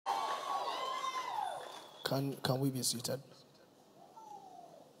Can we be seated?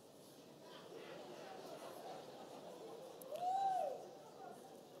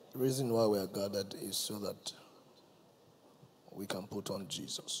 The reason why we are gathered is so that we can put on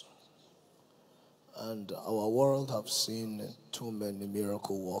Jesus. And our world have seen too many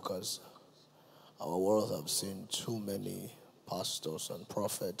miracle workers. Our world have seen too many pastors and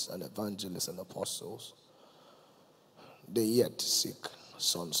prophets and evangelists and apostles. They yet seek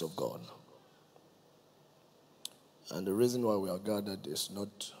sons of God. And the reason why we are gathered is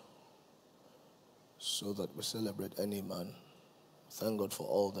not so that we celebrate any man. Thank God for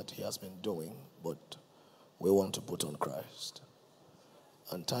all that he has been doing, but we want to put on Christ.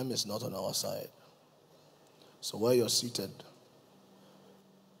 And time is not on our side. So while you're seated,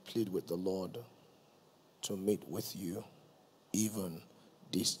 plead with the Lord to meet with you even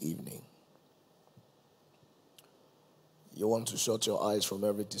this evening. You want to shut your eyes from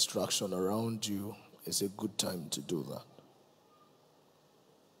every distraction around you. It's a good time to do that.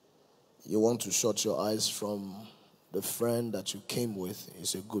 You want to shut your eyes from the friend that you came with.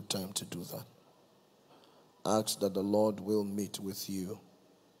 It's a good time to do that. Ask that the Lord will meet with you,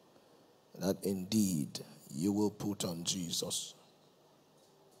 that indeed you will put on Jesus.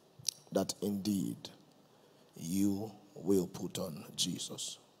 That indeed you will put on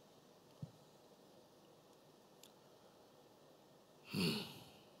Jesus.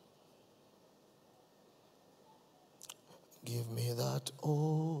 Give me that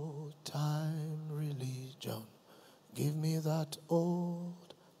old time religion. Give me that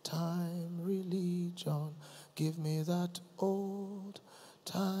old time religion. Give me that old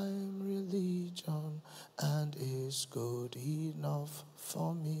time religion, and it's good enough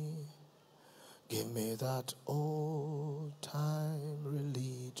for me. Give me that old time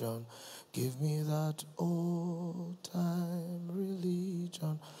religion. Give me that old time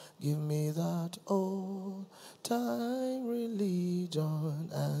religion. Give me that old time religion,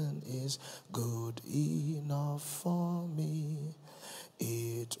 and it's good enough for me.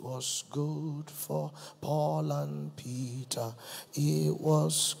 It was good for Paul and Peter. It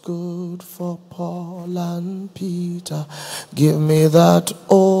was good for Paul and Peter. Give me that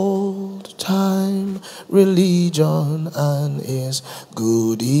old time religion, and it's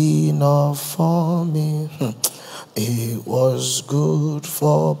good enough for me. It was good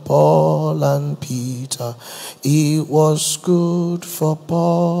for Paul and Peter. It was good for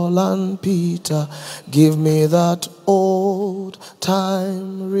Paul and Peter. Give me that old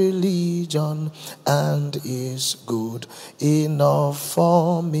time religion, and it's good enough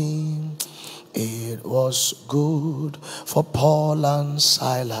for me. It was good for Paul and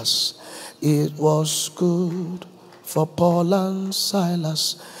Silas. It was good for Paul and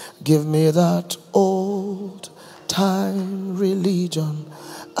Silas. Give me that old time religion,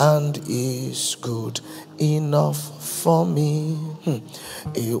 and it's good enough for me.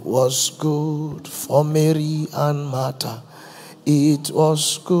 It was good for Mary and Martha. It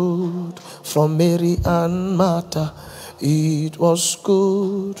was good for Mary and Martha. It was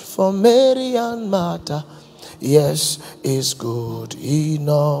good for Mary and Martha. Yes, it's good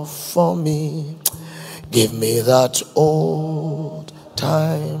enough for me. Give me that old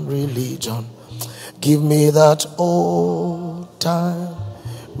time religion. Give me that old time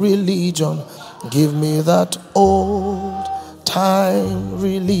religion. Give me that old time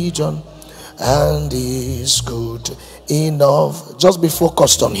religion, and it's good enough. Just be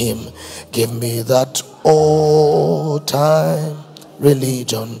focused on him. Give me that old time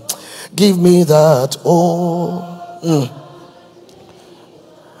religion. Give me that old.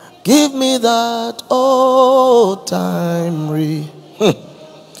 Give me that old time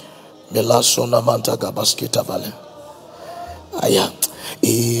It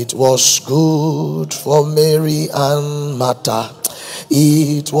was good for Mary and Martha.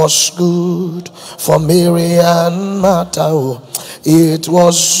 It was good for Mary and Martha. Oh, it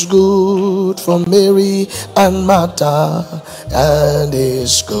was good for Mary and Martha, and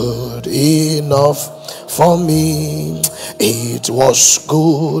it's good enough for me. It was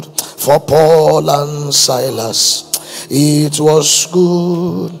good for Paul and Silas. It was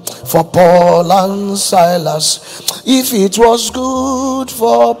good for Paul and Silas. If it was good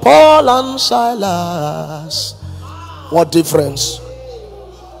for Paul and Silas, what difference?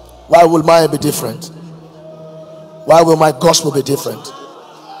 Why will mine be different? Why will my gospel be different?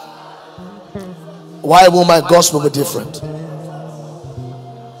 Why will my gospel be different?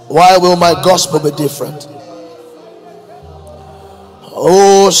 Why will my gospel be different?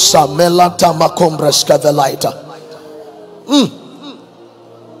 Oh, Samela Tamakombres Kavelaita.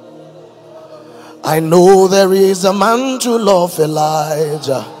 I know there is a man to love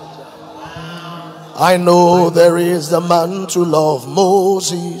Elijah. I know there is the mantle of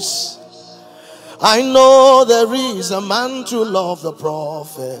Moses. I know there is a mantle of the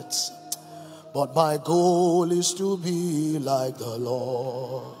prophets. But my goal is to be like the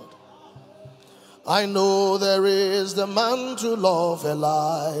Lord. I know there is the mantle of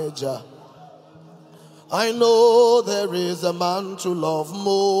Elijah. I know there is the mantle of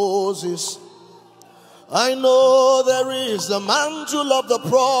Moses. I know there is the mantle of the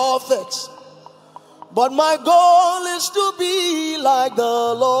prophets. But my goal is to be like the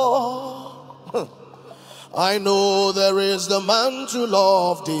Lord. I know there is the mantle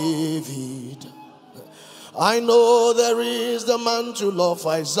of David. I know there is the mantle of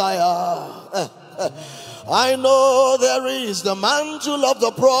Isaiah. I know there is the mantle of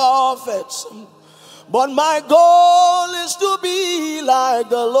the prophets. But my goal is to be like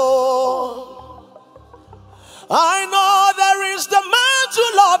the Lord. I know there is the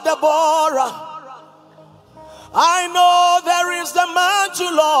mantle of Deborah. I know there is the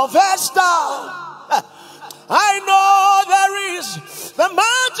mantle of Esther. I know there is the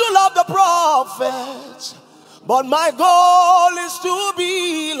mantle of the prophets. But my goal is to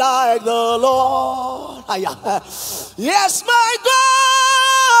be like the Lord. Yes, my goal.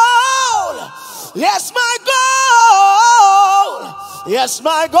 Yes, my goal. Yes,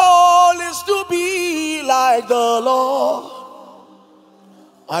 my goal is to be like the Lord.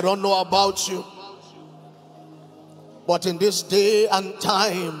 I don't know about you, but in this day and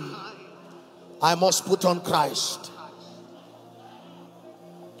time, I must put on Christ.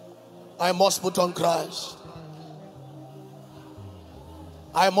 I must put on Christ.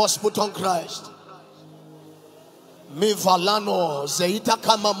 I must put on Christ. Mi valano zeita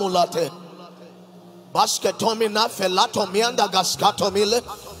kama mulate. Basketomi na felato mianda gaskato mile.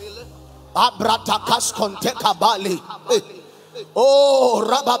 Abratakas konteka bali. Oh,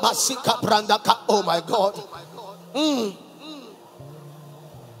 rababasika brandaka. Oh my God.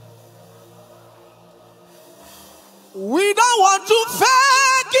 We don't want to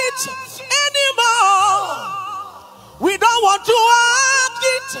fake it anymore. We don't want to act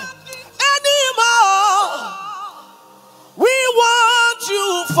it anymore. We want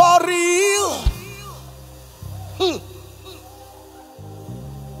you for real.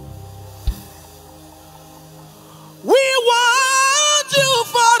 We want you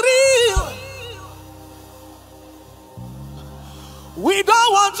for real. We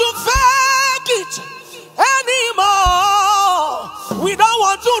don't want to fake it anymore. We don't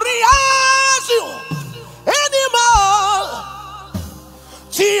want to rehearse you anymore.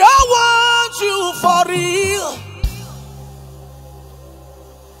 See, I want you for real.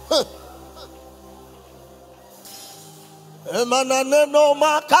 Emanane no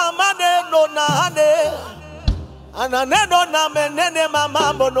makamane no nane. Anane no na menene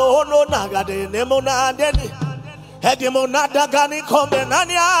mamambo no no nagade nemona deni. Hedimona dagani kombe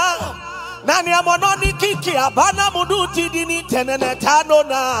nania. Nania mononi kiki abana muduti dini tenene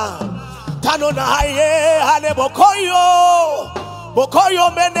tanona. Tanona haye hale bokoyo. Bokoyo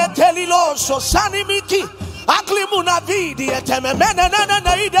mene telilo sosani miki. Aklimuna vidi eteme mene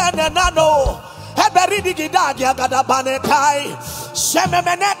nana ide nenano. Eberidi gidagi agada banekai. Seme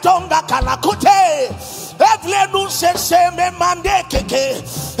mene tonga kalakute. Evlenu se seme mande keke.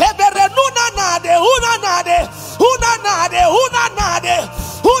 Ebere nuna nade, una nade, una nade, una nade,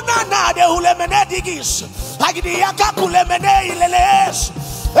 una nade ule mene digis. Agidi yaka kule mene ileles.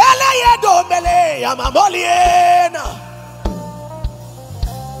 Ele yedo mele yamamoliena.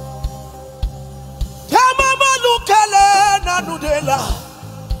 Yamamalukele nanudela.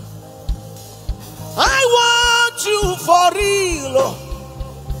 I want you for real.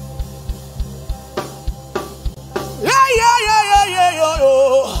 Yeah.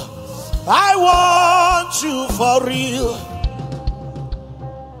 I want you for real.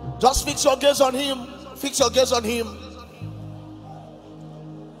 Just fix your gaze on him. Fix your gaze on him.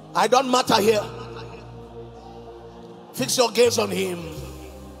 I don't matter here. Fix your gaze on him.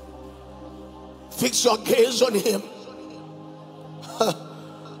 Fix your gaze on him.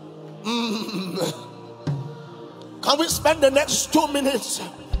 Can we spend the next 2 minutes?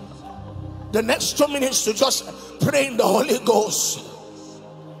 The next 2 minutes to just pray in the Holy Ghost.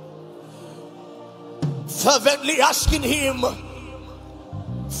 Fervently asking him.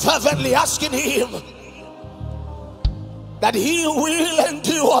 Fervently asking him that he will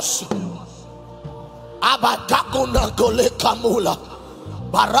endure us. Abadakuna gole kamula.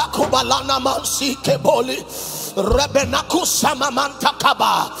 Baraku balana mansi keboli. Rebenaku samamanta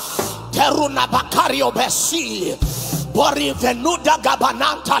kaba. Teruna bakario besi. Bori venuda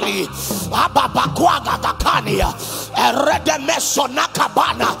gabanantali. Ababakwaga gakania. Erede mesonaka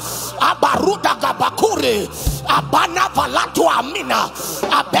bana. Abaruda gabakuri. Abana valatu amina.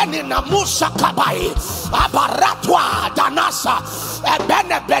 Abeni na musa kabai. Abaratwa danasa.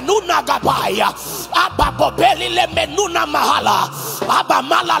 Ebene benuna gabaya. Ababobeli le menuna mahala.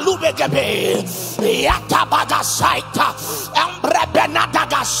 Abamala lubegebe. Yata bagasaita. Embrebenada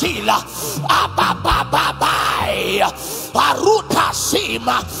gasila. Abababai. Aruta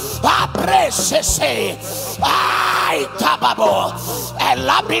sima. Abresese. Ay tababo.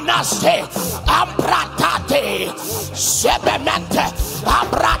 Elabinaste. Ambratate. Sebemente.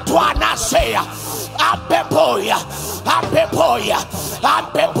 Abratuana sea. Ampepoya. Ampepoya.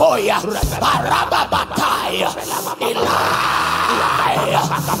 Ampepoya. Arababataya. Ilaya.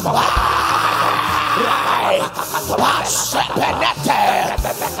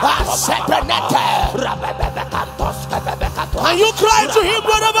 And you cry to him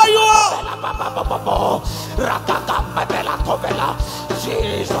wherever you are.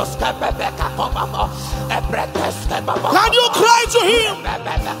 Jesus, can you cry to him?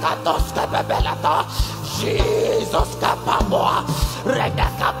 Jesus,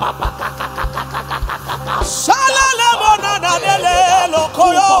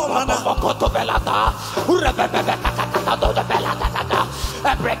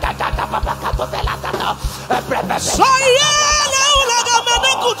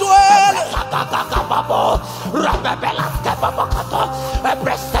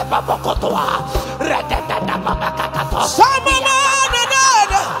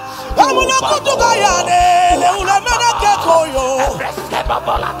 want you for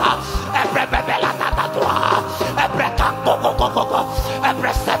real. We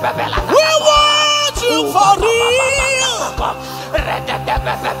want you for real. We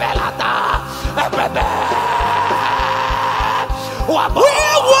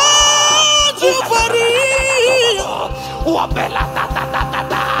want you.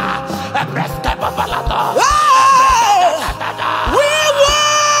 We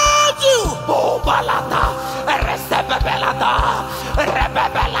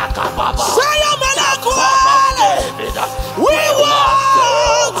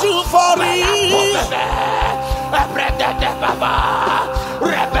want you for real. We want you for real.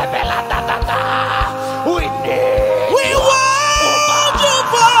 We want you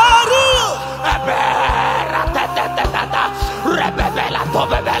for real.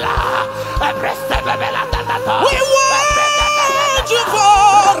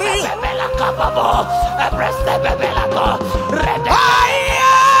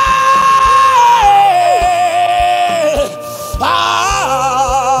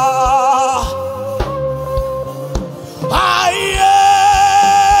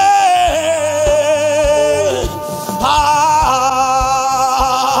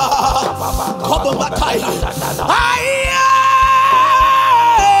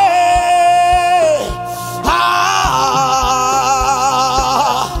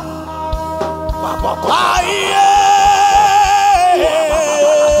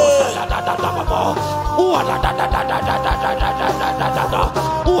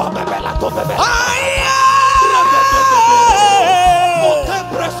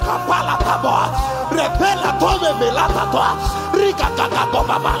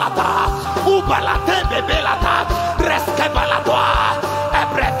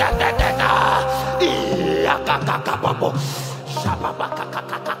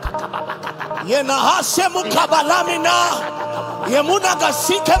 Yena hasemu kabalamina yemuna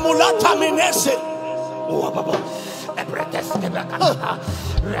gasike mulata minese.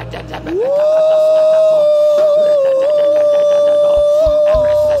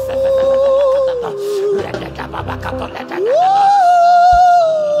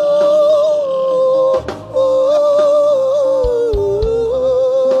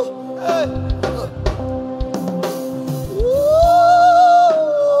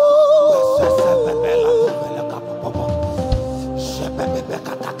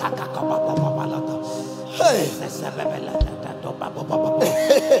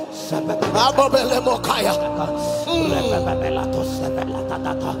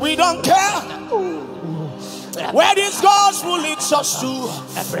 We don't care where this gospel leads us to.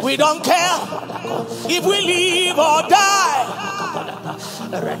 We don't care if we live or die.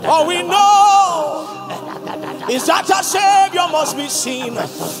 All we know is that our Savior must be seen.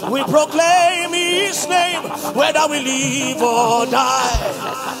 We proclaim his name whether we live or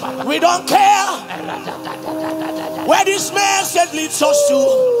die. We don't care where this message leads us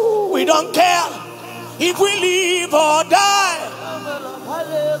to. We don't care if we live or die.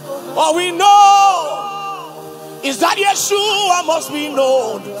 All we know is that Yeshua must be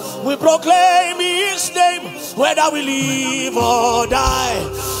known. We proclaim his name, whether we live or die.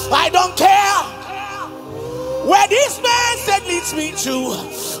 I don't care where this message leads me to.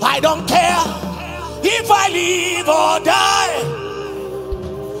 I don't care if I live or die.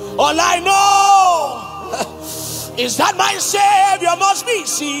 All I know is that my Savior must be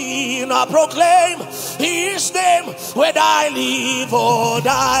seen. I proclaim his name, whether I live or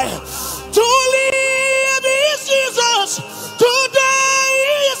die. To live is Jesus, to die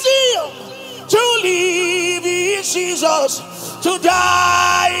is him. To live is Jesus, to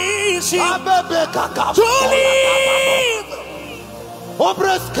die is him. To live.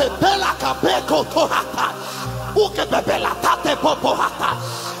 Obreske bela kapeko tohata. Uke bela tate popohata.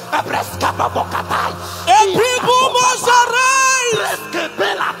 Abreska babokatai. And people must arise. Breske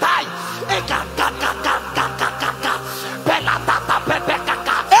bela tai. Eka kaka kaka kaka. Bela tata pepeka.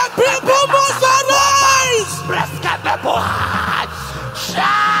 And people must arise. Breske bebohai.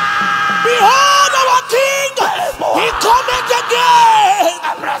 Behold our King. He cometh again.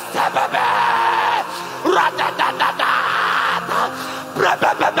 Breske bebe. Radadadada.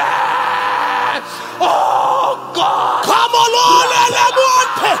 Brebebebe. Oh God. Come on, Lord,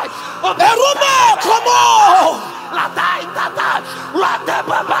 come on.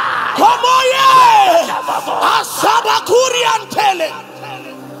 Come on, yeah. Asabakuri antele.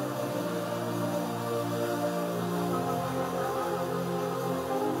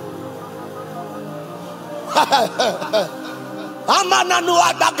 Amananu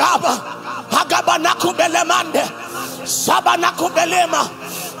adagaba. Hagabanaku belemande. Sabanaku belema.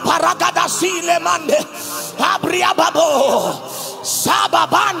 Paragada sile mande. Abria babo.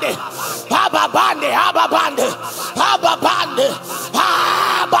 Sababande. Ababande. Ababande. Ababande.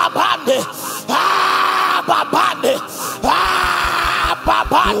 Ababande. Ababande.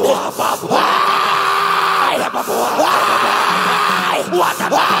 Ababande.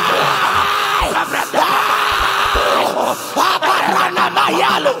 Abarana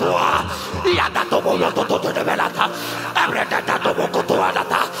mayalo. Yada tobo yoto to de velata. Abreta tobo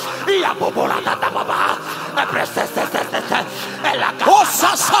kotoadata. Ya bobola tata baba. Abresta elaka.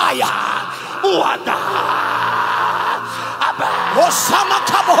 Osasaya. Uada. Aba. Osama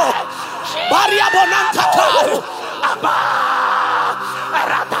kabo. Baria bonanta kare. Aba.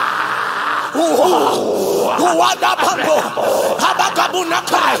 Arata. Uada bambo. Abakabuna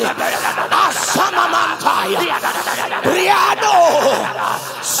kai. Asama mantaya. Riano.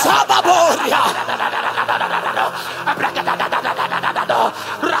 Sababoria.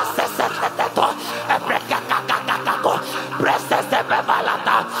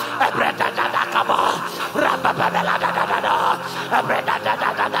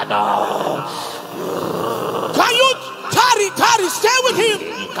 Can you tarry, stay with him.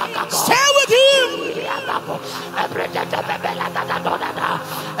 Stay with him.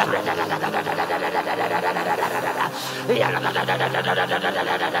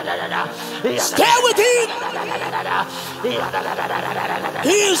 Stay with him.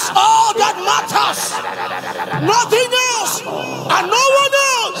 He is all that matters. Nothing else and no one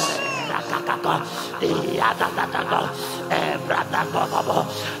else.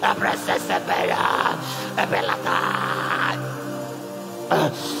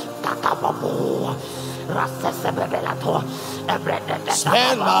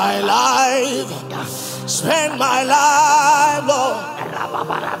 Spend my life, Lord.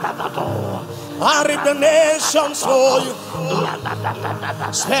 I reap the nations for you.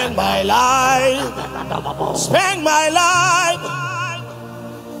 Spend my life. Spend my life.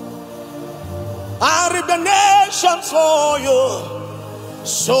 I reap the nations for you.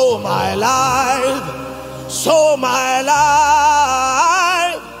 Sow my life. Sow my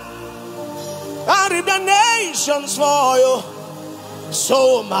life. I reap the nations for you.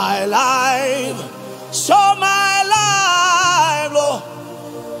 Sow my life. Sow my life, Lord.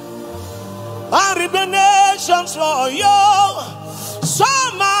 I reap the nations for you.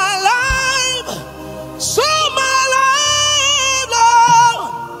 Sow my life. Sow my life, Lord.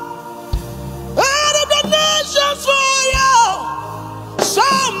 I reap the nations for you.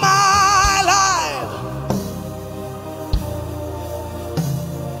 Sow my life.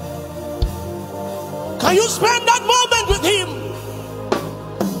 Can you spend that moment with him?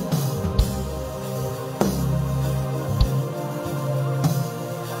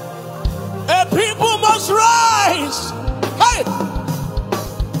 A people must rise. Hey,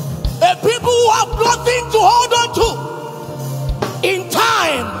 a people who have nothing to hold on to in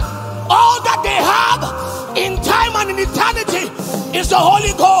time. All that they have in time and in eternity is the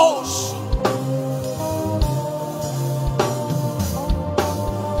Holy Ghost.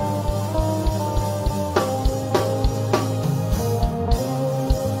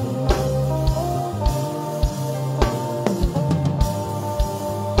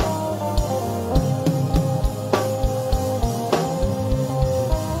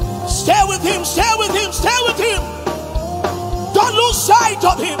 with him, stay with him, stay with him. Don't lose sight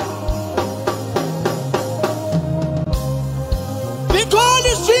of him. The goal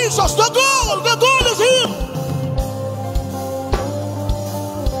is Jesus. The goal is him.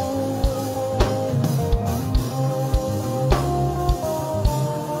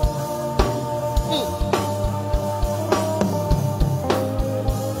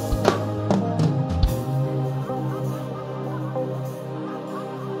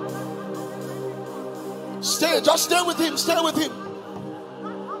 Just stay with him, stay with him.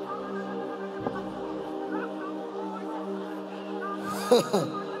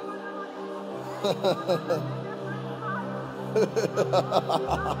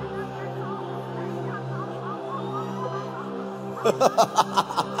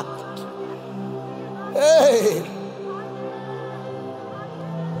 Hey.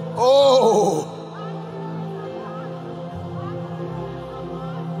 Oh.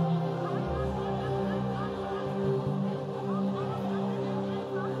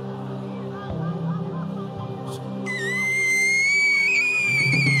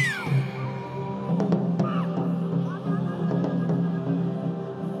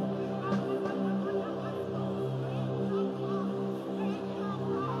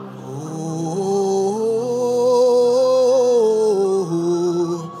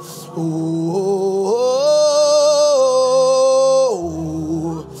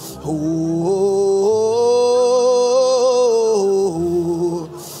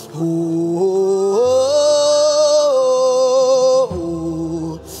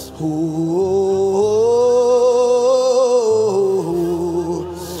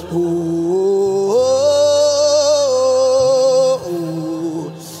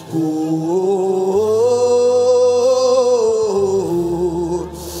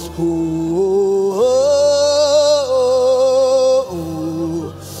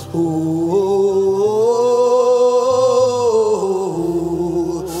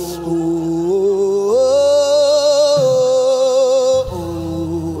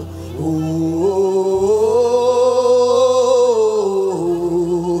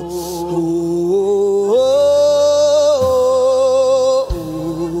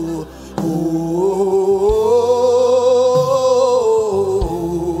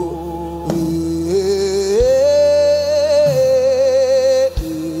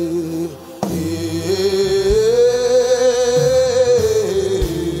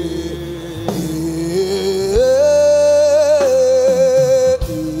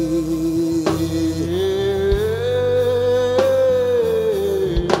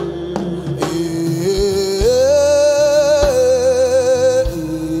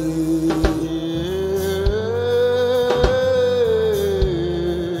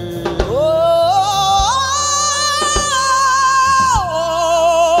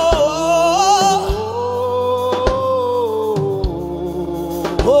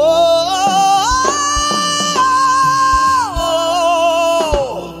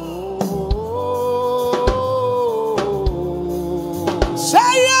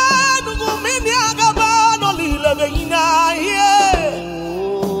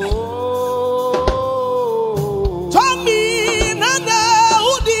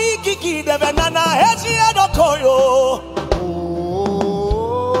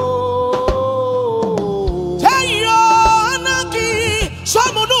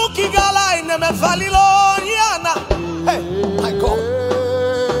 Hey, my God.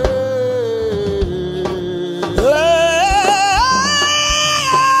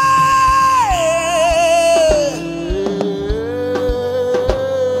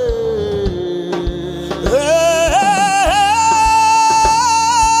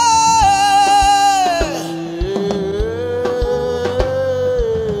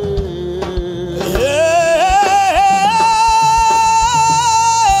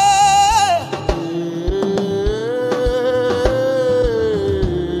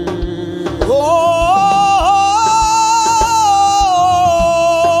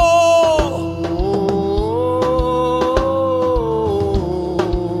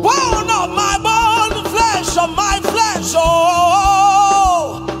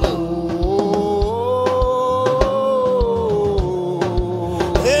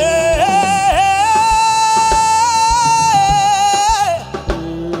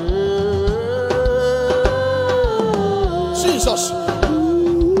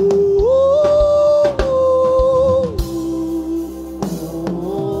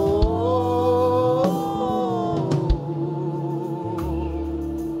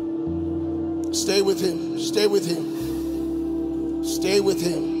 Stay with him. Stay with him. Stay with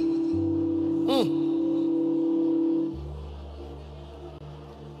him.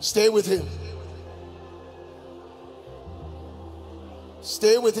 Stay with him.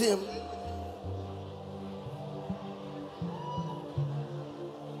 Stay with him.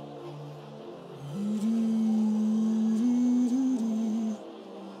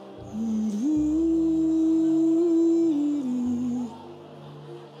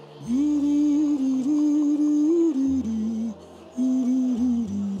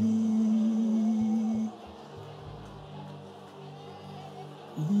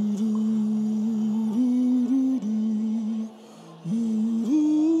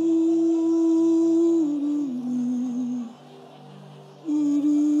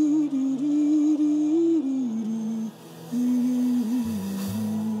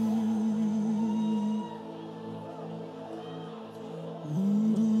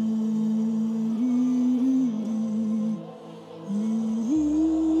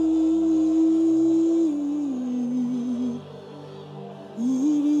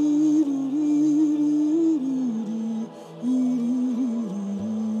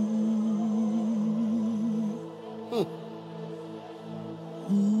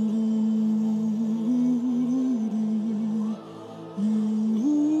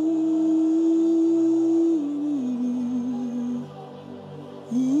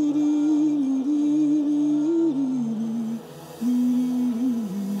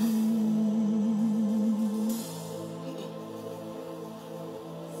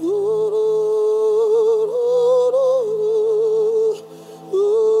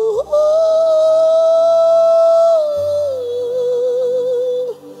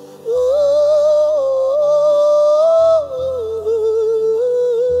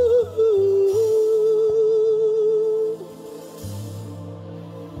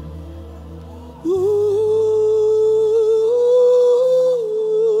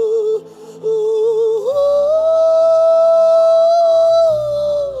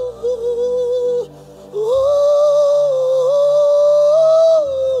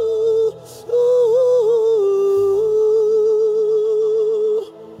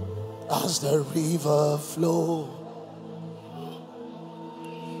 As the river flow,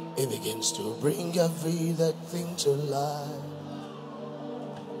 it begins to bring every dead thing to life.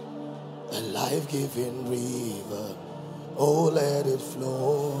 A life-giving river, oh, let it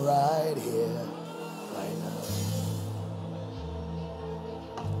flow right here, right now.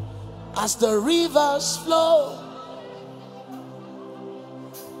 As the rivers flow,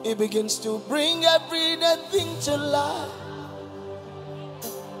 it begins to bring every dead thing to life.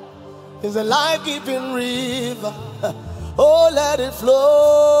 It's a life-giving river. Oh, let it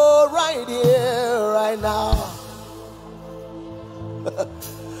flow right here, right now.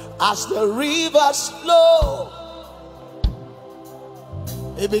 As the rivers flow,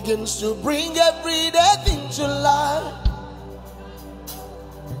 it begins to bring every dead thing to life.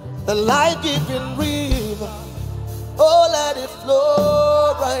 The life-giving river. Oh, let it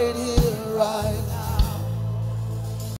flow right here.